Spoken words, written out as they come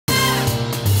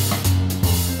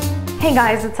Hey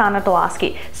guys, it's Anna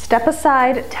Dulosky. Step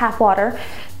aside, tap water.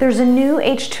 There's a new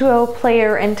H2O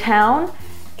player in town,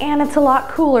 and it's a lot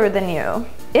cooler than you.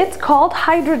 It's called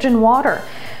hydrogen water.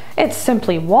 It's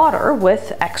simply water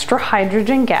with extra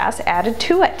hydrogen gas added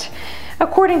to it.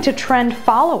 According to trend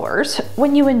followers,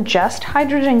 when you ingest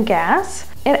hydrogen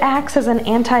gas, it acts as an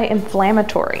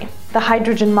anti-inflammatory. The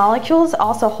hydrogen molecules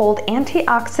also hold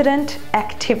antioxidant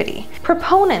activity.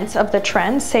 Proponents of the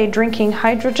trend say drinking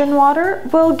hydrogen water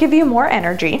will give you more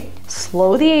energy,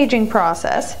 slow the aging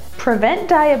process, prevent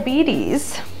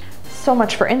diabetes, so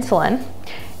much for insulin,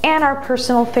 and our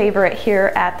personal favorite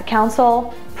here at the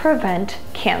council, prevent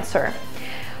cancer.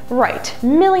 Right,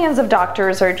 millions of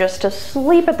doctors are just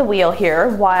asleep at the wheel here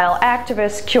while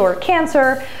activists cure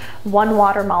cancer one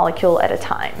water molecule at a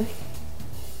time.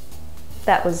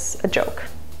 That was a joke.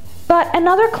 But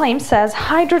another claim says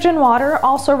hydrogen water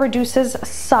also reduces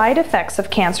side effects of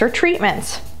cancer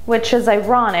treatments, which is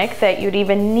ironic that you'd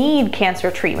even need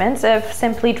cancer treatments if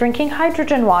simply drinking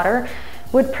hydrogen water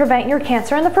would prevent your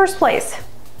cancer in the first place.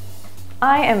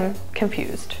 I am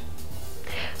confused.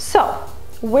 So,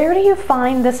 where do you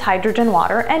find this hydrogen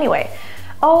water anyway?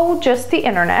 Oh, just the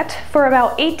internet for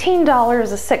about $18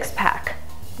 a six-pack.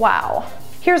 Wow.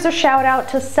 Here's a shout out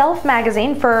to Self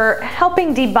Magazine for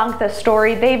helping debunk this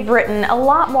story. They've written a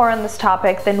lot more on this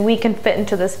topic than we can fit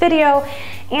into this video,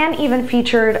 and even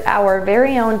featured our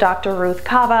very own Dr. Ruth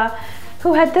Kava,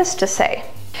 who had this to say.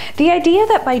 The idea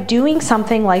that by doing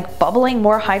something like bubbling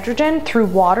more hydrogen through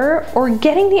water or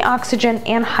getting the oxygen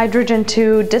and hydrogen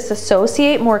to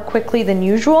disassociate more quickly than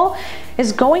usual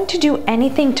is going to do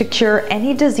anything to cure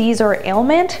any disease or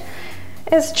ailment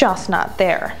is just not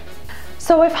there.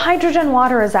 So if hydrogen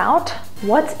water is out,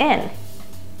 what's in?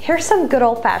 Here's some good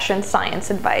old-fashioned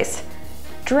science advice.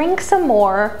 Drink some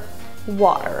more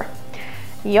water.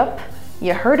 Yup,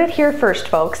 you heard it here first,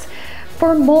 folks.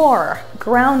 For more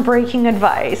groundbreaking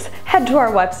advice, head to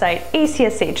our website,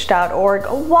 acsh.org.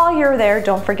 While you're there,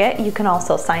 don't forget you can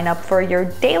also sign up for your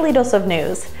daily dose of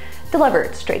news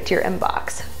delivered straight to your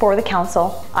inbox. For the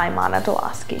Council, I'm Anna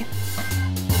Dulosky.